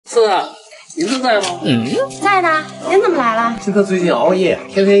四子，银子在吗？在呢。您怎么来了？金子最近熬夜，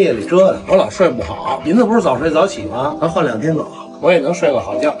天天夜里折腾，我老睡不好。银子不是早睡早起吗？咱换2天走，我也能睡个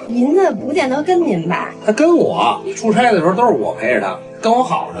好觉。银子不见得跟您吧？他跟我出差的时候都是我陪着他，跟我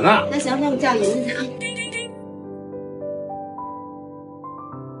好着呢。那行，那我叫银子去啊。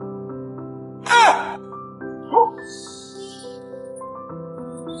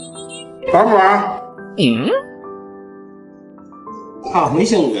玩不玩？啊，没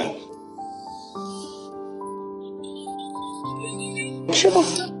兴趣。吃吧。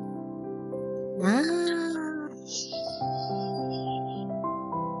啊！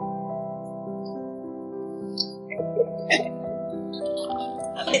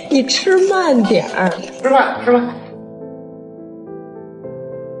你吃慢点儿。吃饭，吃饭。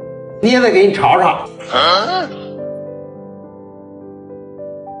你也得给你尝尝。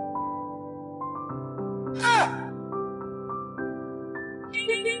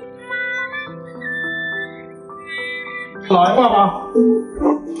姥爷爸爸，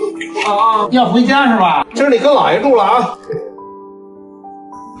要回家是吧？今儿你跟姥爷住了啊？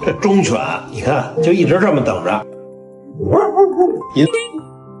这忠犬，你看就一直这么等着。银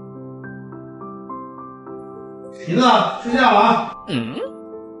子睡觉了啊？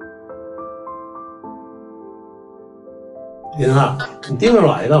银子，你盯着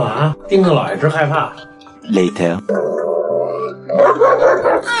姥爷干嘛？盯着姥爷直害怕。Later，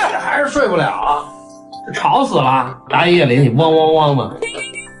 这还是睡不了啊？这吵死了！大夜里你汪汪汪的。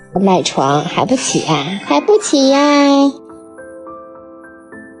赖床还不起呀？还不起呀？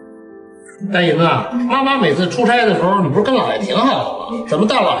大银子，妈妈每次出差的时候，你不是跟姥爷挺好的吗？怎么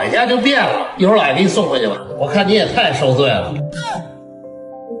到姥爷家就变了？一会儿姥爷给你送回去吧。我看你也太受罪了，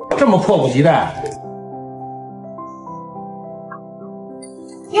这么迫不及待。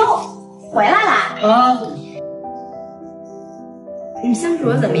哟，回来啦！啊，你们相处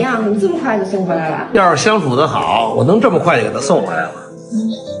的怎么样？怎么这么快就送回来了？要是相处得好，我能这么快就给他送回来了。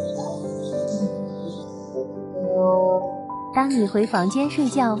当你回房间睡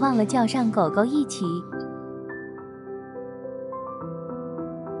觉忘了叫上狗狗一起，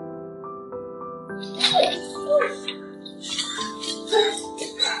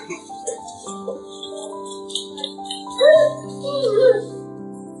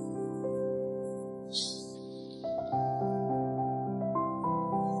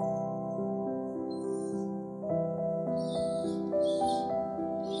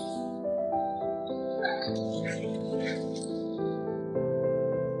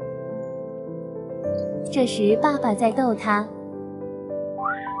这时爸爸在逗他，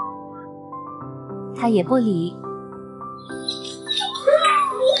他也不理。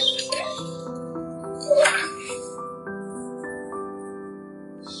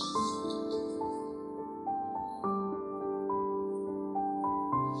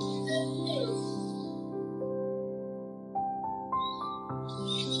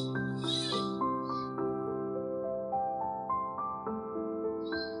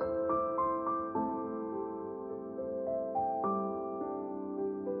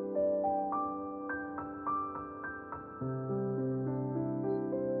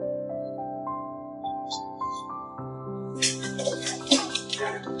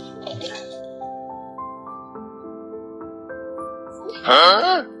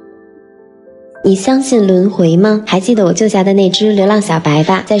你相信轮回吗？还记得我救下的那只流浪小白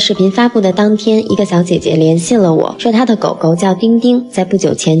吧？在视频发布的当天，一个小姐姐联系了我，说她的狗狗叫丁丁，在不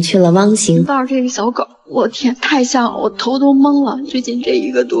久前去了汪星。抱着这个小狗，我天，太像了，我头都懵了。最近这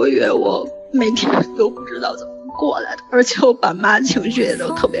1个多月，我每天都不知道怎么过来的，而且我爸妈情绪也都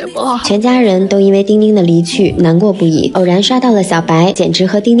特别不好，全家人都因为丁丁的离去难过不已。偶然刷到了小白，简直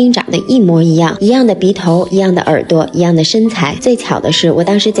和丁丁长得一模一样，一样的鼻头，一样的耳朵，一样的身材。最巧的是，我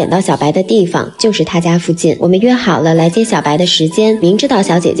当时捡到小白的地方就是他家附近。我们约好了来接小白的时间，明知道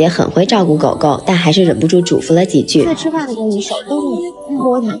小姐姐很会照顾狗狗，但还是忍不住嘱咐了几句。在吃饭的时候，你手都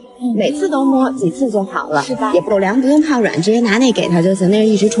摸它，每次都摸几次就好了，是吧？也不凉，不用泡软，直接拿那给它就行。那是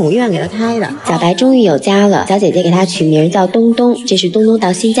一直宠物医院给它开的。小白终于有家了，小姐姐给它取名叫东东，这是东东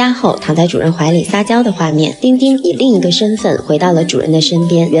到新家后躺在主人怀里撒娇的画面。丁丁以另一个身份回到了主人的身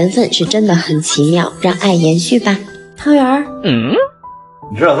边，缘分是真的很奇妙，让爱延续吧。汤圆儿，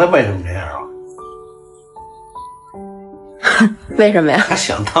你知道他为什么这样吗？为什么呀？他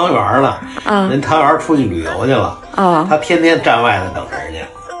想汤圆了啊！人汤圆出去旅游去了啊！他天天站外头等人家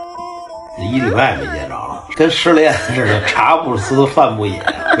，1礼拜没见着了，跟失恋似的，茶不思饭不饮，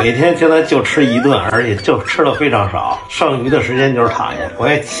每天现在就吃1顿，而且就吃的非常少，剩余的时间就是躺下。我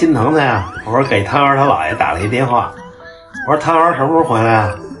也心疼他呀，我说给汤圆他姥爷打了一电话，我说汤圆什么时候回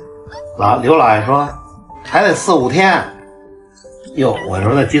来啊？刘姥爷说还得4、5天。哟，我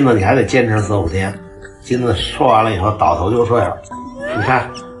说那金子你还得坚持4、5天。金子说完了以后倒头就睡了。你看，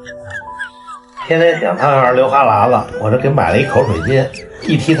天天想汤圆流哈喇子，我这给买了一口水巾，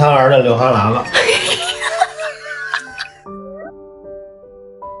一提汤圆就流哈喇子。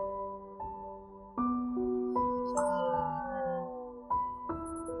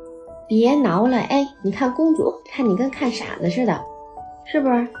别挠了，哎，你看公主，看你跟看傻子似的，是不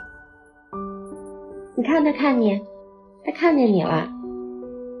是？你看她看你，她看见你了。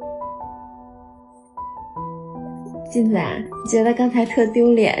金子啊，你觉得刚才特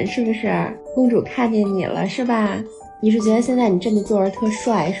丢脸是不是？公主看见你了是吧？你是觉得现在你这么做着特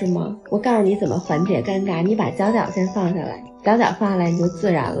帅是吗？我告诉你怎么缓解尴尬，你把脚先放下来，脚放下来你就自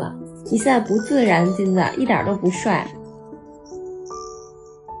然了。你现在不自然，金子一点都不帅。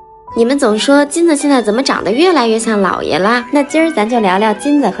你们总说金子现在怎么长得越来越像姥爷啦？那今儿咱就聊聊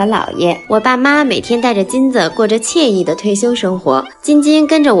金子和姥爷。我爸妈每天带着金子过着惬意的退休生活，金金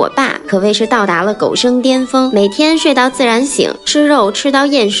跟着我爸可谓是到达了狗生巅峰，每天睡到自然醒，吃肉吃到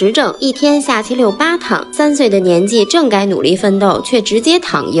厌食症，一天下去6、8趟。3岁的年纪正该努力奋斗，却直接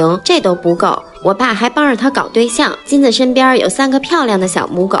躺赢，这都不够。我爸还帮着他搞对象。金子身边有3个漂亮的小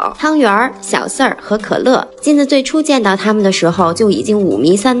母狗，汤圆、小四儿和可乐。金子最初见到他们的时候就已经5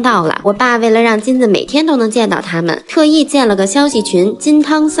迷3道了。我爸为了让金子每天都能见到他们，特意建了个消息群，金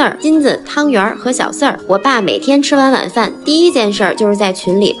汤四儿、金子、汤圆和小四儿。我爸每天吃完晚饭，第一件事就是在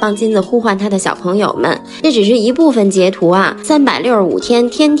群里帮金子呼唤他的小朋友们。这只是一部分截图啊，365天，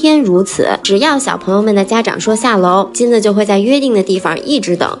天天如此。只要小朋友们的家长说下楼，金子就会在约定的地方一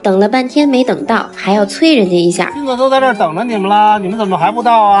直等，等了半天没等到，还要催人家一下。金子都在这儿等着你们了，你们怎么还不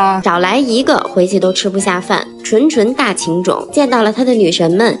到啊？找来一个回去都吃不下饭，纯大情种。见到了他的女神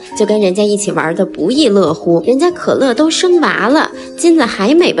们，就跟人家一起玩的不亦乐乎。人家可乐都生娃了，金子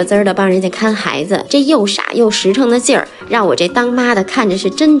还美吧滋的帮人家看孩子，这又傻又实诚的劲儿，让我这当妈的看着是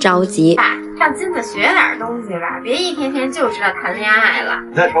真着急。爸，让金子学点东西吧，别一天天就知道谈恋爱了。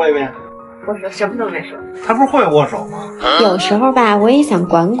你再说一遍。我说什么都没说。他不是会握手吗？有时候吧，我也想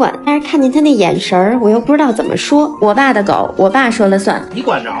管管，但是看见他那眼神儿，我又不知道怎么说。我爸的狗，我爸说了算。你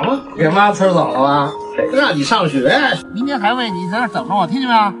管着吗？给妈呲走了吧？谁让你上学？明天还为你在那等着我，听见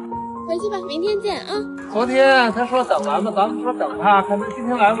没有？回去吧，明天见啊。昨天他说等完了，咱们说等他，看他今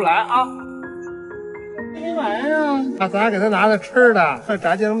天来不来啊？没来呀。咱俩给他拿点吃的，快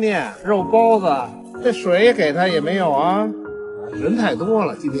炸酱面、肉包子，这水给他也没有啊。人太多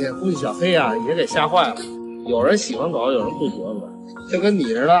了，今天估计小黑啊也给吓坏了。有人喜欢狗，有人不喜欢狗，就跟你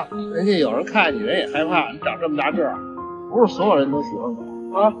似的，人家有人看你，人也害怕。你长这么大个儿，不是所有人都喜欢狗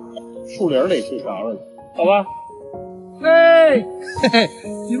啊。树林里去找找去，好吧？嘿，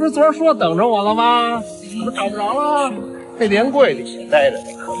你不是昨儿说等着我了吗？怎么找不着了？这连柜里待着，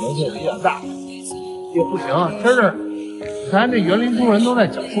可能性比较大。也不行啊，今儿咱这园林工人都在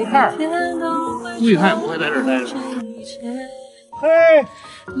搅蔬菜，估计他也不会在这儿待着。嘿，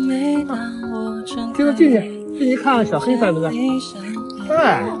进去看看小黑在不在？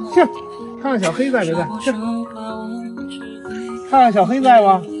哎，去看看小黑在没在？去看看小黑在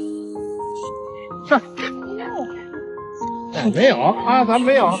吗？去。没有啊，咱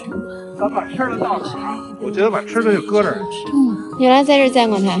没有，咱把吃的倒上啊。我觉得把吃的就搁这儿。原来在这儿见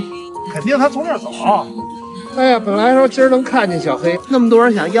过他。肯定他从这儿走。哎呀，本来说今儿能看见小黑，那么多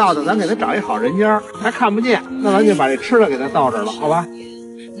人想要的，咱给他找一好人家，还看不见，那咱就把这吃的给他倒这儿了，好吧？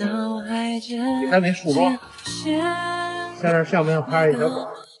你看那树桩，在这像不像趴着一小狗？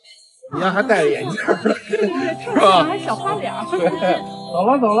你丫还戴着眼镜呢，是吧？还小花脸。对，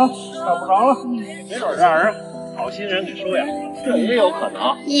走了，找不着了，没准让人好心人给收养了，这也有可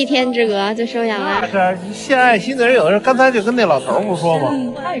能。一天之隔就收养了。是献爱心的人，有的人刚才就跟那老头不说吗？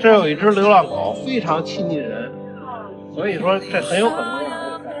这有一只流浪狗，非常亲近人，所以说这很有可能让人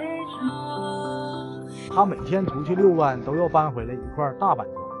带。他每天出去遛弯都要搬回来一块大板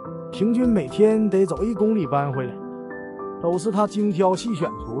砖，平均每天得走1公里搬回来，都是他精挑细选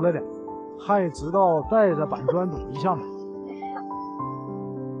出来的，还知道带着板砖堆上面。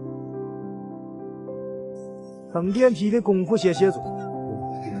等电梯的功夫歇足，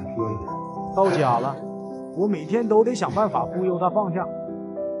到家了，我每天都得想办法忽悠他放下，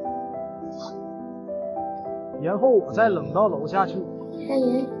然后我再扔到楼下去。大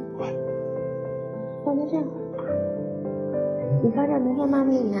爷，放到这儿，你放这儿，没事妈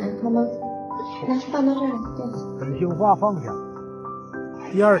妈给你拿，好吗？来，放到这儿。很听话，放下。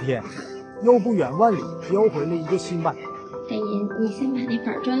第二天，又不远万里挑回了一个新板。大爷，你先把那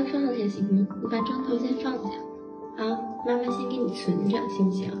板砖放下行吗？你把砖头先放下。啊，妈妈先给你存着，行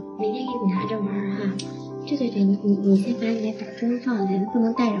不行？每天给你拿着玩哈。对，你先把你那板砖放下，不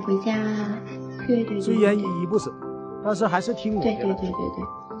能带着回家啊。对。虽然依依不舍，但是还是听我的。对。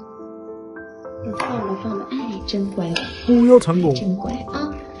放了，哎，真乖，忽悠成功，真乖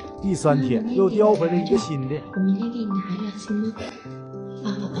啊！第3天又叼回了一个新的，我明天给你拿着，行吗？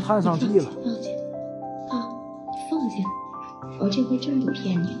看上地了。放下，我这回真不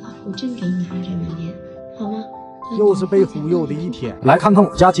骗你了，我真给你拿着，明天好吗？又是被忽悠的一天。来看看我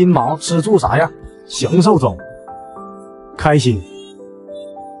家金毛吃住啥样，享受中，开心，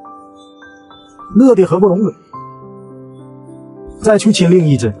乐得合不拢嘴。再去亲另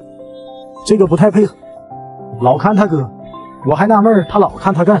一只，这个不太配合，老看他哥，我还纳闷他老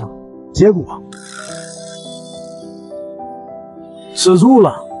看他干啥，结果吃住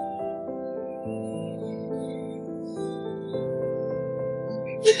了。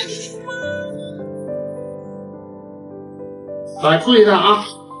来，注意点啊！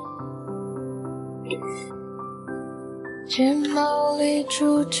睫毛里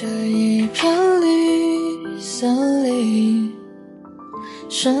住着一片绿森林，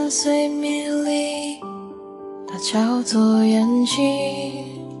深邃迷离，它叫做眼睛。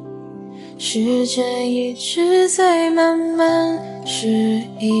时间一直在慢慢示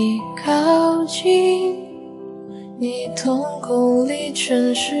意靠近，你瞳孔里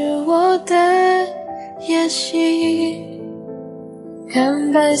全是我的野心。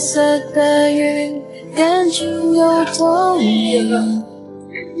看白色的云，干净又透明，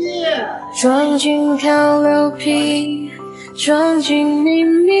装进漂流瓶，装进秘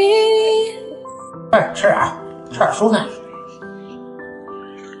密。吃啊，吃点蔬菜。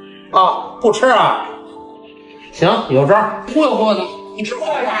啊，不吃啊？行，有招，忽悠忽悠他。你吃黄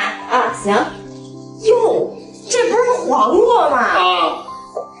瓜啊？行。哟，这不是黄瓜吗？啊。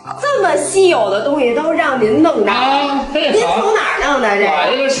这么稀有的东西都让您弄着啊！您从哪儿弄的这？我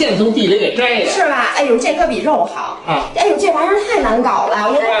这个现从地里给摘的，是吧？哎呦，这可比肉好啊！哎呦，这玩意儿太难搞了，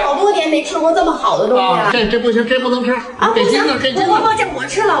我好多年没吃过这么好的东西了。这不行，这不能吃啊！给金子，给金子，不，这我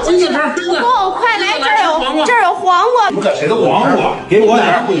吃了，金子吃，金子。不，快来，这儿有黄瓜。不给谁的黄瓜？给我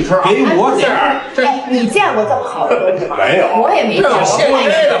点，不许吃啊！给我点。哎，你见过这么好的东西吗？没有，我也没见过。现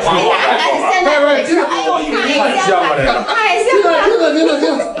摘的黄瓜，现在没吃。哎呦，太香了，这个太香了。金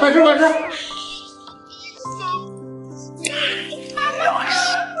子，快吃快吃。哟，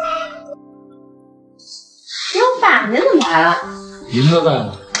爸，您怎么来了？银子在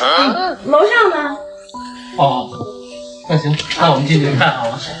吗？楼上呢。哦，那行，那我们进去看好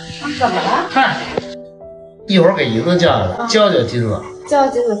了。怎么了？看，一会儿给银子叫来，教教金子。教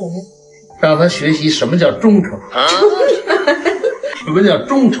金子什么？让他学习什么叫忠诚。什么叫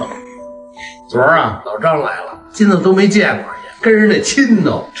忠诚？昨儿啊，老张来了，金子都没见过人家，跟人家亲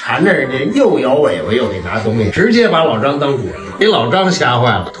呢，缠着人家又摇尾巴又得拿东西，直接把老张当主人了，给老张吓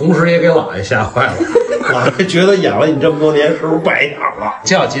坏了，同时也给老爷吓坏了。老爷觉得养了你这么多年，是不是白养了？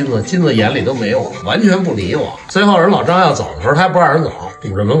叫金子，金子眼里都没我，完全不理我。最后人老张要走的时候，他还不让人走，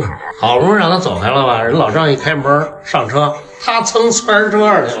堵着门口，好不容易让他走开了吧，人老张一开门上车，他噌窜车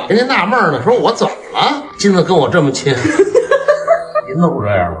上去了。人家纳闷呢，说我怎么了？金子跟我这么亲，银子不这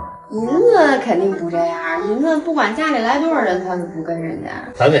样吗？银子肯定不这样，银子不管家里来多少人，他都不跟人家。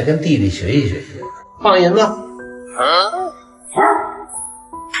咱们也跟弟弟学习学习。放银子。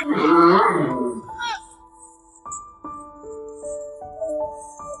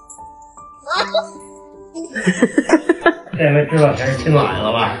这回知道谁是亲老爷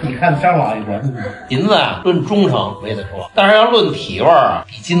了吧？你看张老爷管你。银子啊，论忠诚没得说，但是要论体味啊，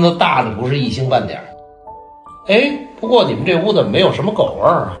比金子大的不是一星半点。哎，不过你们这屋怎么没有什么狗味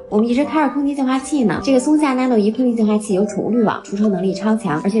啊？我们一直开着空气净化器呢。这个松下 Nano 1空气净化器有宠物滤网，除臭能力超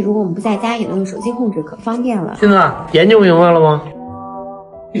强，而且如果我们不在家，也能用手机控制，可方便了。金子，研究明白了吗？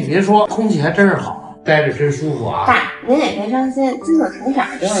你别说，空气还真是好，待着真舒服啊。爸，您也别伤心，金子从小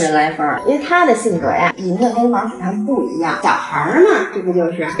就有人来疯，因为他的性格呀，银子跟王水涵不一样。小孩嘛，这不就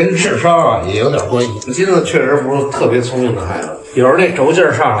是跟智商啊也有点关系。金子确实不是特别聪明的孩子，有时候这轴劲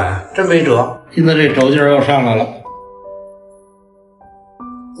儿上来真没辙。金子这轴劲儿又上来了。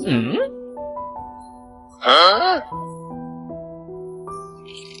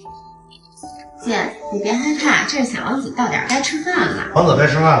姐，你别害怕，这是小王子到点该吃饭了。王子该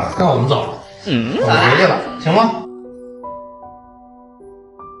吃饭了，那我们走了。我们回去了，行吗？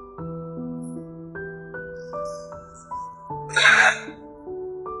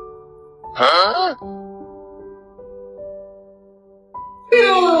哎呦！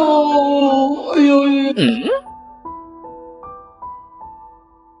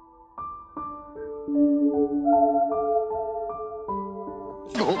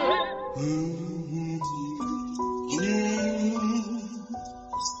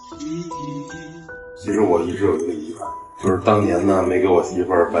其实我一直有一个疑问，就是当年呢没给我媳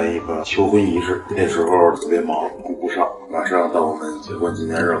妇儿办一个求婚仪式，那时候特别忙，顾不上。马上到我们结婚纪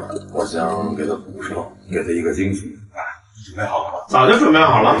念日了，我想给她补上，给她一个惊喜。准备好了吗？早就准备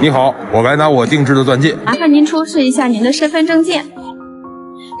好了。你好，我来拿我定制的钻戒。麻烦您出示一下您的身份证件。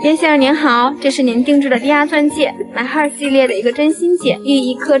严先生您好，这是您定制的低压钻戒，买哈系列的一个真心戒，寓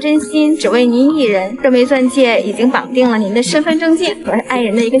一颗真心，只为您一人。这枚钻戒已经绑定了您的身份证件和爱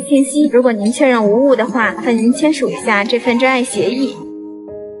人的一个信息，如果您确认无误的话，麻烦您签署一下这份真爱协议。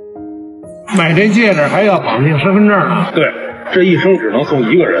买这戒指还要绑定身份证啊？对，这一生只能送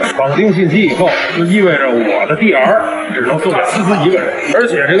一个人。绑定信息以后，就意味着我的DR 只能送给思思一个人，而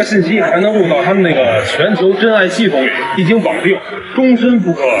且这个信息还能入到他们那个全球真爱系统里。一经绑定，终身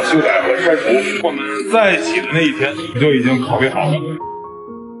不可修改和删除。我们在一起的那一天就已经考虑好了。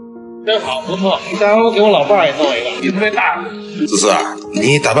真好，不错。下回给我老伴儿也弄一个，一特别大。思思啊，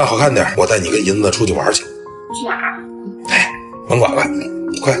你打扮好看点，我带你跟银子出去玩去。去哪儿？哎，甭管了，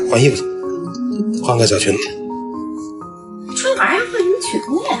快换衣服去，换个小裙子。出去玩还换什么裙子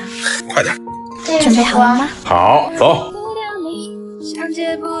呀？快点。准备好了吗？好，走。哦，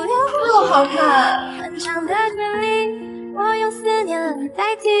好看。哎，我来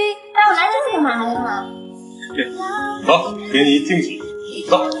这是干嘛呀？走，给你一惊喜。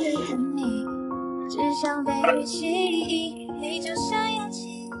走。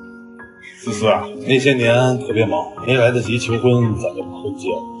思思啊，那些年特别忙，没来得及求婚，咱就把婚戒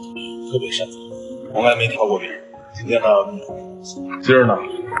了，特别擅长，从来没挑过别人。今儿呢，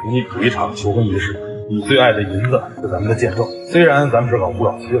给你补一场求婚仪式。你最爱的银子是咱们的见证。虽然咱们是老夫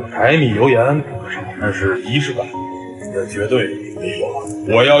老妻了，柴米油盐不少，但是仪式感也绝对没有。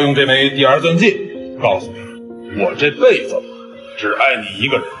我要用这枚DR钻戒告诉你，我这辈子只爱你一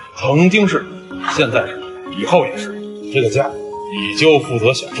个人，曾经是，现在是，以后也是。这个家你就负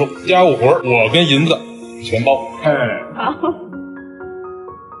责享受，家务活我跟银子全包。哎，好。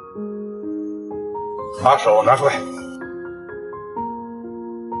把手拿出来。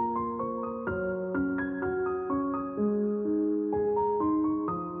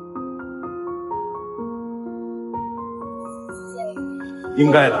应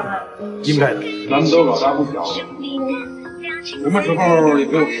该的，应该的，咱们都老大不小了，什么时候也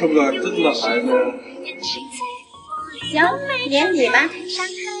给我生个真的孩子？行，年底吧。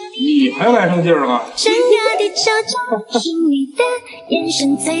你还来上劲儿了？闪耀的小脚是你的眼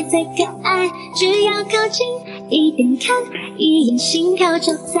神最最可爱，只要靠近一点看一眼，心跳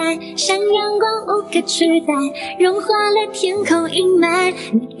就在，像阳光无可取代，融化了天空阴霾，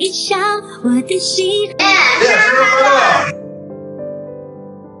你一笑我的心。生日快乐！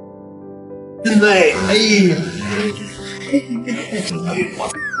现在，哎呀，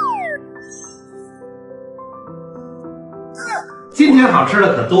今天好吃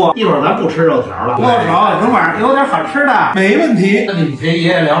的可多，一会儿咱不吃肉条了，剁手，你说晚上给我点好吃的，没问题。那你陪爷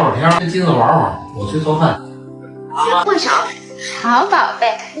爷聊会儿天，跟金子玩会儿，我去做饭。握手，好宝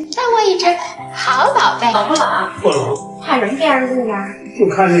贝，再握一只，好宝贝。冷不冷？不冷。看什么电视剧啊？就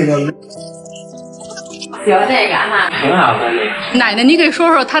看这个。喜欢这个哈，挺好看这个。奶奶，您给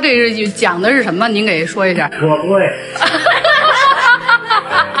说说他这是讲的是什么？您给说一下。我不会。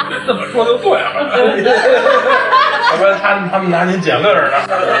这么说就对了，要不然他们拿您捡乐儿呢。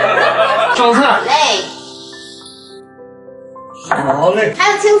上菜。嘞。好嘞。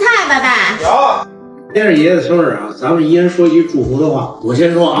还有青菜吧，爸？有。今天是爷爷的生日啊，咱们一人说一句祝福的话。我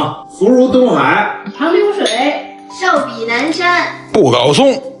先说啊，福如东海，长流水，寿比南山。不搞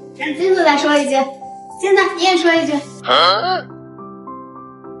松。让金子再说一句。金子，你也说一句。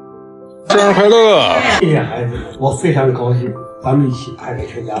生日快乐！谢谢孩子，我非常高兴，咱们一起拍个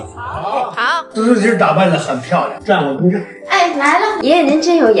全家福。好。思思今儿打扮得很漂亮，站我跟这。哎，来了！爷爷您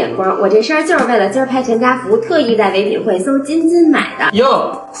真有眼光，我这身就是为了今儿拍全家福，特意在唯品会搜金金买的。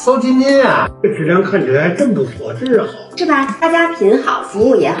哟，搜金金啊！这质量看起来还真不错，质好。是吧？大家品好，服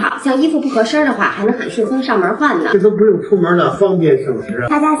务也好，像衣服不合身的话，还能很顺风上门换呢。这都不用出门了，方便省时啊！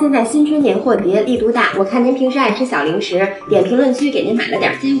大家现在新春年货节力度大，我看您平时爱吃小零食，点评论区给您买了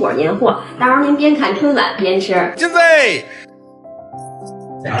点金果年货，到时候您边看春晚边吃。金子，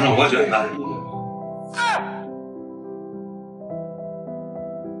反正我选的。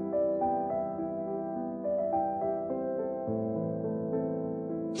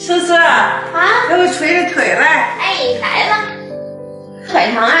思思啊，给我捶捶腿来。哎，来了，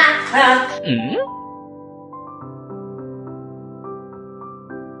腿疼啊？啊，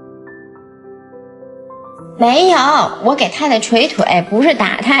没有，我给太太捶腿，不是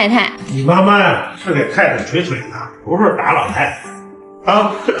打太太。你妈妈呀，是给太太捶腿呢，不是打老太太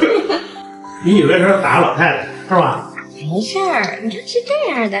啊！你以为是打老太太是吧？没事儿，你看是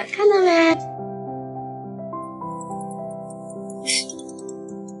这样的，看到没？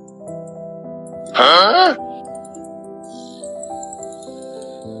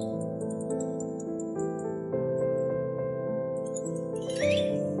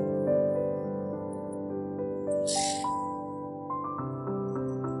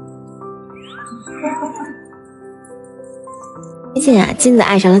最近啊，金子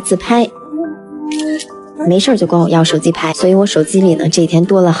爱上了自拍，没事就管我要手机拍，所以我手机里呢这几天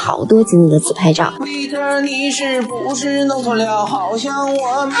多了好多金子的自拍照。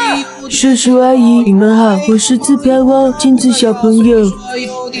叔叔阿姨，你们好，我是自拍王金子小朋友。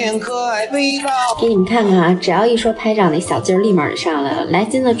给你们看看啊，只要一说拍照，那小劲儿立马就上来了。来，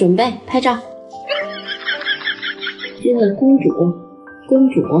金子准备拍照。金子公主，公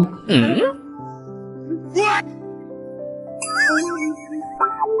主。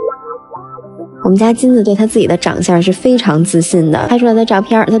我们家金子对他自己的长相是非常自信的，拍出来的照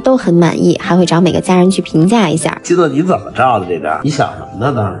片他都很满意，还会找每个家人去评价一下。金子，你怎么照的这张？你想什么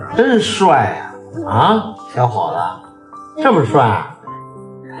呢？当时真帅呀！啊，小伙子，这么帅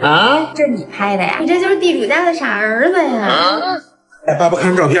啊？这你拍的呀？你这就是地主家的傻儿子呀！哎，爸爸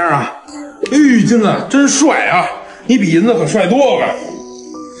看照片啊！哎，金子真帅啊！你比银子可帅多了。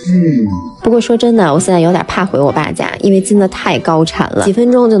不过说真的，我现在有点怕回我爸家，因为金子太高产了，几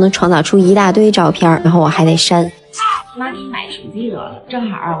分钟就能创造出一大堆照片，然后我还得删。妈给你买手机得了，正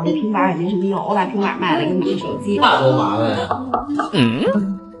好我这平板也没什么用，我把平板卖了，给你买手机。那多麻烦呀！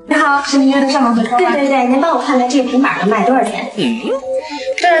你好，是您约的上门回收吗？对，您帮我看看这个平板能卖多少钱？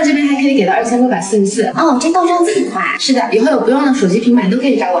账上这边还可以给到2644。哦，这到账这么快？是的，以后有不用的手机平板都可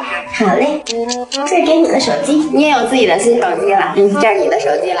以找我哈。好嘞，这是给你的手机，你也有自己的新手机了。这是你的手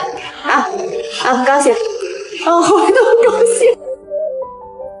机了。啊，高兴。我都高兴。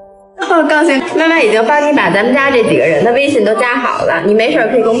高兴，妈妈已经帮你把咱们家这几个人的微信都加好了，你没事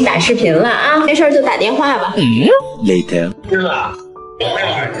可以给我们打视频了啊，没事就打电话吧。Later。是吧？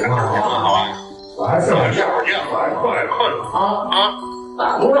好吧，我还是晚这会儿这样，快困了啊！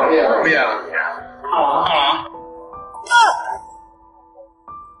多少遍了？好了。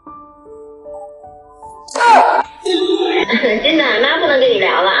真的，妈不能跟你聊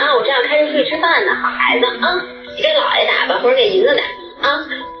了啊！我正要开车出去吃饭呢，好孩子啊，你给姥爷打吧，或者给银子打啊，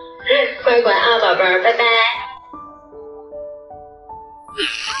乖乖啊，宝贝儿，拜拜。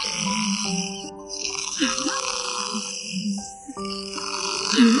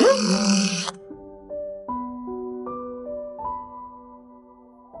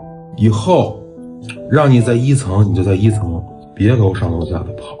以后让你在1层，你就在1层，别给我上楼下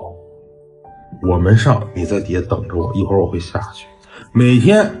的跑。我们上，你在底下等着我，一会儿我会下去。每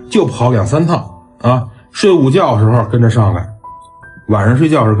天就跑2、3趟啊！睡午觉的时候跟着上来，晚上睡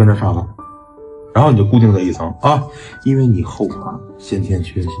觉时候跟着上来，然后你就固定在1层啊，因为你后发先天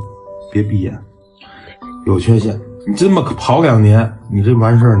缺陷，别闭眼，有缺陷，你这么跑2年，你这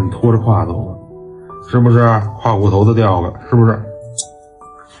完事儿，你拖着胯走了，是不是？胯骨头子掉了，是不是？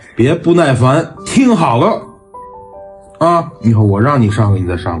别不耐烦，听好了啊！以后我让你上来，你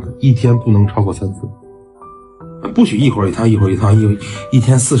再上来，一天不能超过3次，不许一会儿一趟，一会儿一趟，一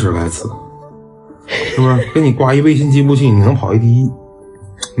天40来次，是不是？给你挂一微信计步器，你能跑一第1。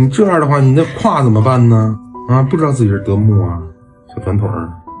你这样的话，你那胯怎么办呢？啊，不知道自己是德牧啊，小短腿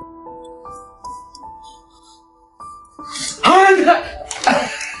儿。啊，你看，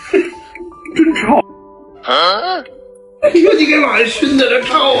真臭！啊！哎呦，你给老爷熏的这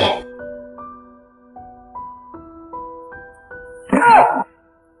臭啊！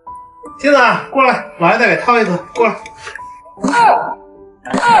金子，过来，老爷再给掏一次，过来。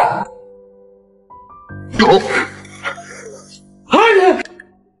有。啊你！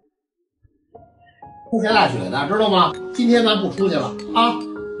不下大雪的，知道吗？今天咱不出去了啊，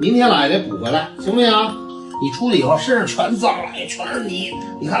明天老爷得补回来，行不行？你出去以后身上全脏了，也全是泥。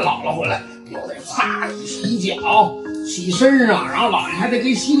你看姥姥回来又得擦洗脚、洗身上，然后姥爷还得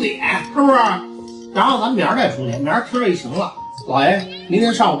给洗脸，是不是？然后咱明儿再出去，明儿天一晴了，老爷明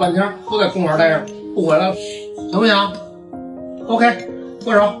天上午半天都在公园待着，不回来了，行不行 ？OK，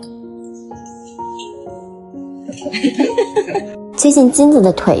 握手。最近金子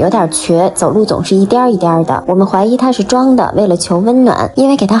的腿有点瘸，走路总是一颠一颠的。我们怀疑他是装的，为了求温暖，因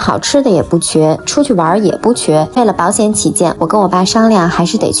为给他好吃的也不缺，出去玩也不缺。为了保险起见，我跟我爸商量，还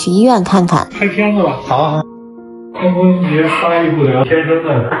是得去医院看看。拍片子吧，好啊。中风节发育不良，天生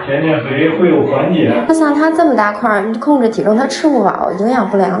的减减肥会有缓解。那像他这么大块，你控制体重，他吃不饱，营养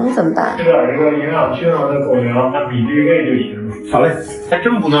不良，你怎么办？吃点这个营养均衡的狗粮，按比例喂就行。好嘞，还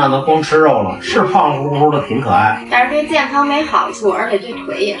真不能让他光吃肉了，是胖乎乎的，挺可爱。但是对健康没好处，而且对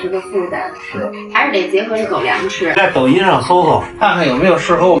腿也是个负担。是，还是得结合着狗粮吃。在抖音上搜搜，看看有没有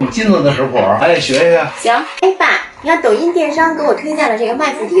适合我们金子的食谱，咱也学学。行，哎爸，你看抖音电商给我推荐了这个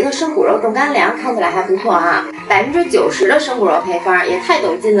麦富迪的生骨肉冻干粮，看起来还不错啊，90%的生骨肉配方，也太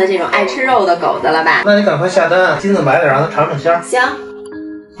懂金子这种爱吃肉的狗子了吧？那你赶快下单啊，金子买点让他尝尝鲜。行。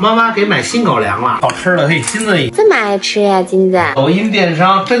妈妈给买新狗粮了，好吃的，嘿，金子这么爱吃呀，金子。抖音电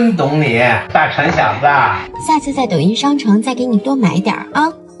商真懂你，大馋小子。下次在抖音商城再给你多买点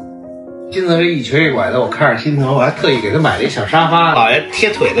啊。金子这一瘸一拐的，我看着心疼，我还特意给他买了一小沙发，老爷贴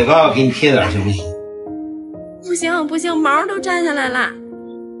腿的高，给你贴点行不行？不行不行，毛都粘下来了。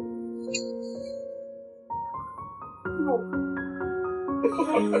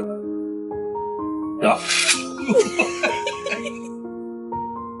呀。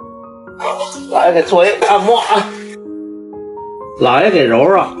老爷给做一按摩啊，老爷给揉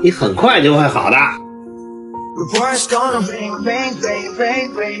揉，你很快就会好的。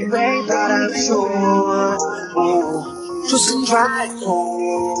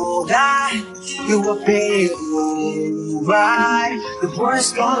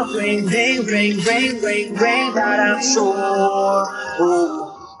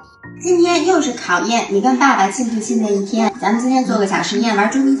今天又是考验你跟爸爸信不信的一天，咱们今天做个小实验，玩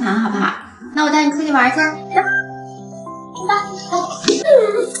捉迷藏好不好？那我带你出去玩一圈，走，出发。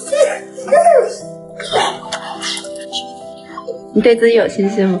你对自己有信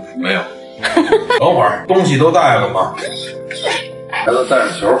心吗？没有。等会儿东西都带了吗？孩子带着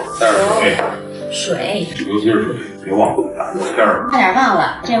球，带着水，尤其是水，别忘了打过天儿。差点忘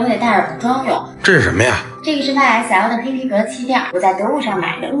了，这我得带着补妆用。这是什么呀？这个是 YSL 的黑皮革气垫，我在得物上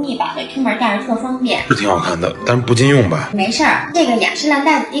买的，1版的，出门带着特方便。是挺好看的，但是不禁用吧？没事儿，这个雅诗兰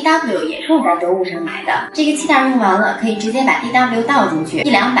黛的 DW 也是我在得物上买的。这个气垫用完了，可以直接把 DW 倒进去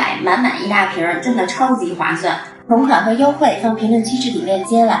，100-200满一大瓶，真的超级划算。同款和优惠放评论区置顶链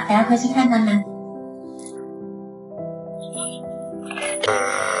接了，大家快去看看吧。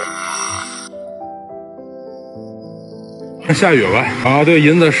下雨了，好，对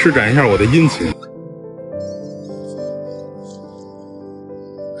银子施展一下我的殷勤。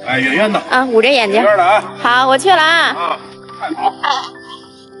哎，远远的啊，捂着眼睛。远远的啊。好，我去了啊。啊，快跑！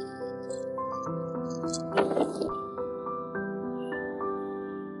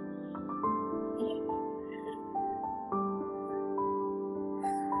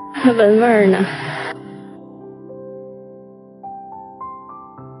还闻味儿呢。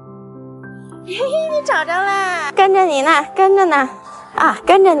嘿嘿，你找着了，跟着你呢，跟着呢，啊，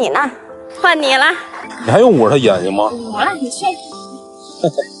跟着你呢，换你了。你还用捂着他眼睛吗？捂了，你去。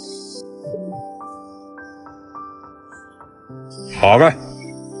好呗，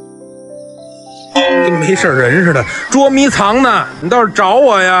跟没事人似的，捉迷藏呢，你倒是找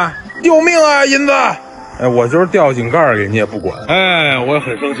我呀！救命啊，银子！哎，我就是掉井盖给你也不管。哎，我也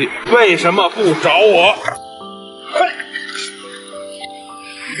很生气，为什么不找我？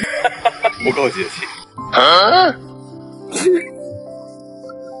不够解气。啊！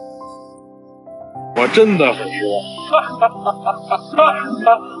我真的很失望。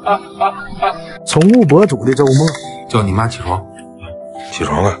宠物博主的周末，叫你妈起床，起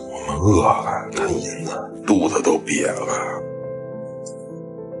床了，我们饿了，看银子肚子都瘪了。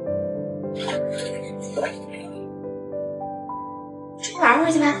出去玩会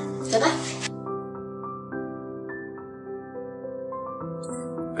儿去吧，走吧。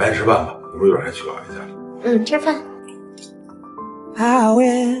赶紧吃饭吧，一会儿有人还去老爷家。嗯，吃饭。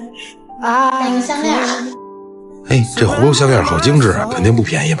带个项链。哎，这葫芦项链好精致啊，肯定不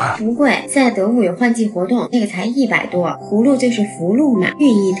便宜吧？不贵，现在得物有换季活动，那个才100多，葫芦就是福禄嘛，寓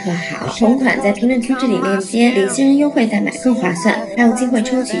意特好。同款在评论区置顶链接，领新人优惠再买更划算，还有机会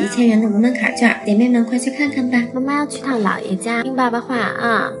抽取1000元的无门槛券，姐妹们快去看看吧。妈妈要去趟姥爷家，听爸爸话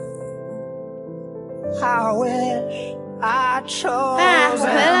啊。爸，我回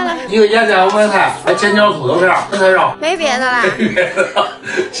来了。一个鸭架乌梅菜，还尖椒土豆片，酸菜肉，没别的啦。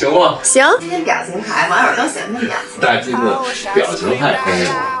行吗？行。今天表情可爱，网友都喜欢这表情。大金子表情太丰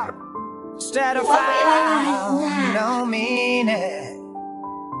富了。我回来了，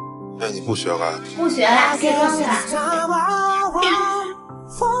那你不学了？不学了，卸妆去了。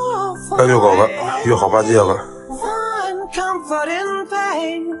该遛狗了，约好8戒了。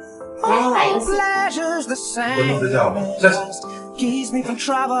来玩游戏。关灯睡觉吧，下去。